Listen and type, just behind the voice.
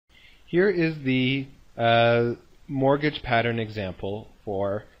Here is the mortgage pattern example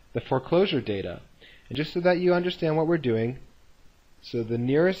for the foreclosure data. And just so that you understand what we're doing, so the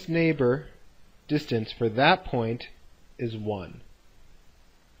nearest neighbor distance for that point is 1.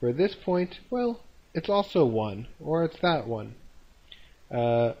 For this point, well, it's also 1, or it's that one.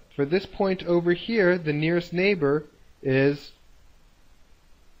 For this point over here, the nearest neighbor is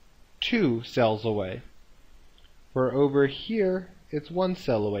 2 cells away. For over here, it's 1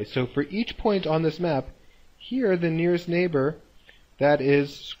 cell away. So for each point on this map, here the nearest neighbor, that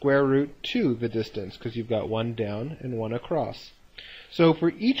is square root 2 the distance, because you've got 1 down and 1 across. So for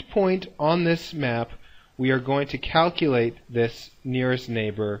each point on this map, we are going to calculate this nearest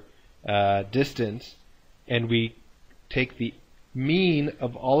neighbor distance, and we take the mean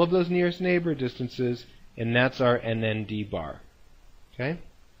of all of those nearest neighbor distances, and that's our NND bar. Okay?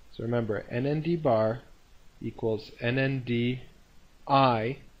 So remember, NND bar equals NNDI,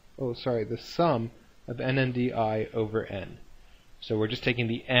 the sum of NNDI over N. So we're just taking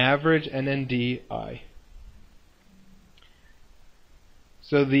the average NNDI.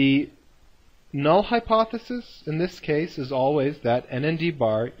 So the null hypothesis in this case is always that NND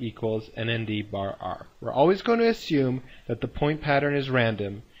bar equals NND bar R. We're always going to assume that the point pattern is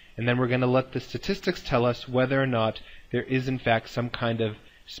random, and then we're going to let the statistics tell us whether or not there is in fact some kind of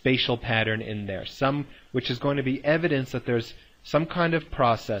spatial pattern in there, which is going to be evidence that there's some kind of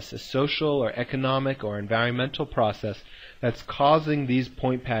process, a social or economic or environmental process, that's causing these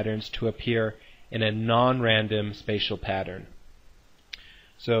point patterns to appear in a non-random spatial pattern.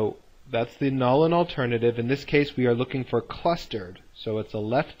 So that's the null and alternative. In this case, we are looking for clustered. So it's a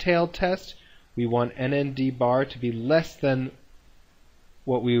left-tailed test. We want NND bar to be less than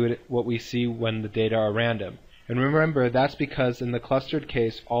what we see when the data are random. And remember, that's because in the clustered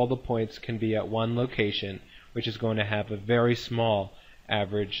case, all the points can be at one location, which is going to have a very small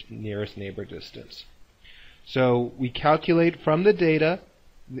average nearest neighbor distance. So we calculate from the data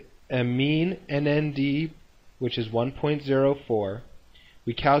a mean NND, which is 1.04.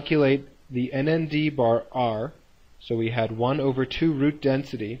 We calculate the NND bar R, so we had 1 over 2 root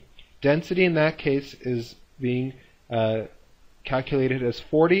density. Density in that case is being calculated as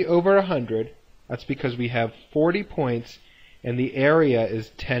 40 over 100. That's because we have 40 points and the area is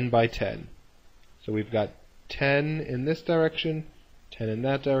 10 by 10. So we've got 10 in this direction, 10 in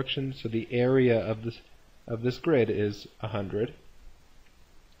that direction, so the area of this grid is 100.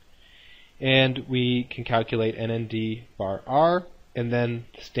 And we can calculate NND bar R, and then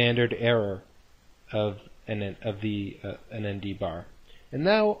the standard error of the NND bar. And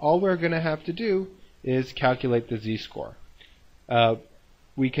now all we're going to have to do is calculate the z-score.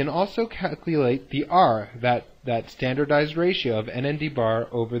 We can also calculate the R, that standardized ratio of NND bar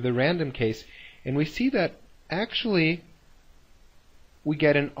over the random case, and we see that actually we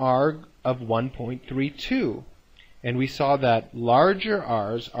get an R of 1.32. And we saw that larger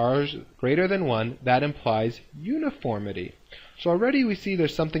R's greater than 1, that implies uniformity. So already we see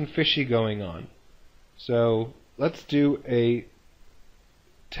there's something fishy going on. So let's do a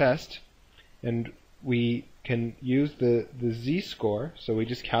test, and we can use the z-score. So we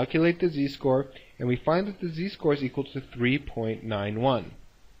just calculate the z-score, and we find that the z-score is equal to 3.91.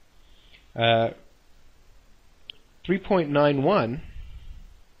 3.91.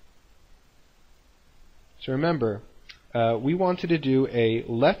 So remember, we wanted to do a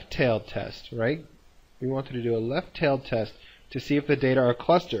left-tailed test, right? We wanted to do a left-tailed test to see if the data are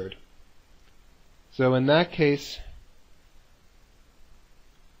clustered. So in that case,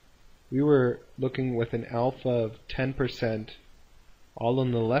 we were looking with an alpha of 10% all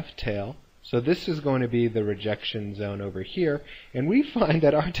in the left tail. So this is going to be the rejection zone over here, and we find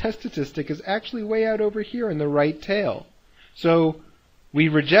that our test statistic is actually way out over here in the right tail. So we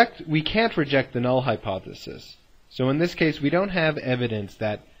can't reject the null hypothesis. So in this case, we don't have evidence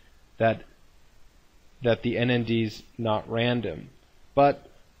that the NND is not random. But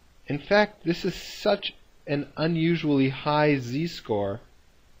in fact, this is such an unusually high z-score.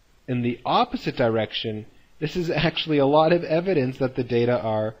 In the opposite direction, this is actually a lot of evidence that the data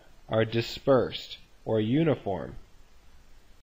are dispersed or uniform.